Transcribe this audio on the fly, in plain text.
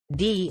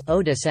D.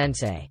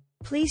 Oda-sensei.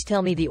 Please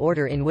tell me the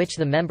order in which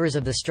the members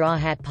of the Straw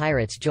Hat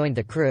Pirates joined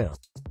the crew.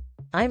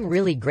 I'm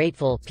really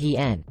grateful,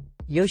 PN.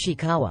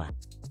 Yoshikawa.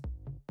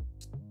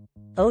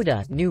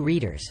 Oda, new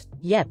readers.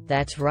 Yep,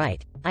 that's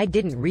right. I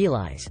didn't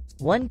realize.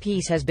 One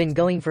Piece has been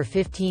going for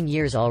 15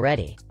 years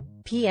already.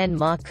 PN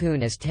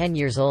Maaa-kun is 10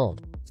 years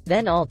old.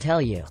 Then I'll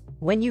tell you.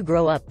 When you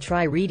grow up,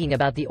 try reading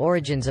about the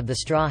origins of the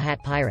Straw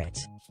Hat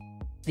Pirates.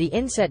 The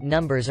inset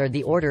numbers are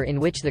the order in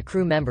which the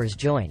crew members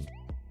joined.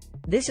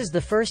 This is the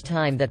first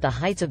time that the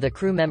heights of the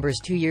crew members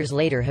 2 years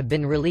later have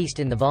been released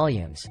in the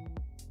volumes.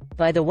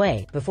 By the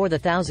way, before the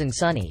Thousand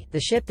Sunny,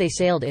 the ship they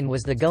sailed in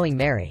was the Going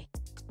Merry.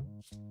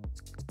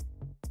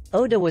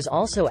 Oda was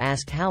also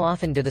asked how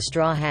often do the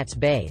Straw Hats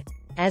bathe.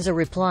 As a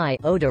reply,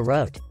 Oda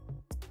wrote,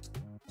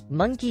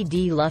 Monkey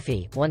D.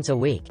 Luffy, once a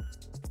week.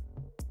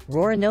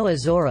 Roronoa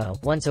Zoro,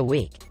 once a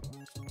week.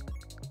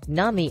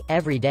 Nami,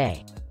 every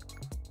day.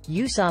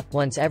 Usopp,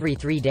 once every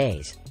 3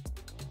 days.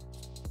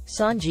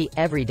 Sanji,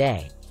 every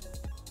day.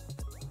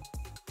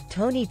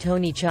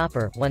 Tony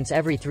Chopper, once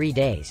every 3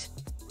 days.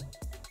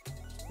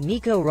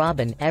 Nico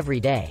Robin,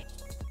 every day.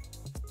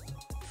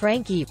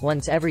 Frankie,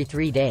 once every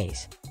 3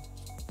 days.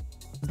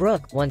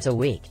 Brooke, once a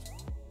week.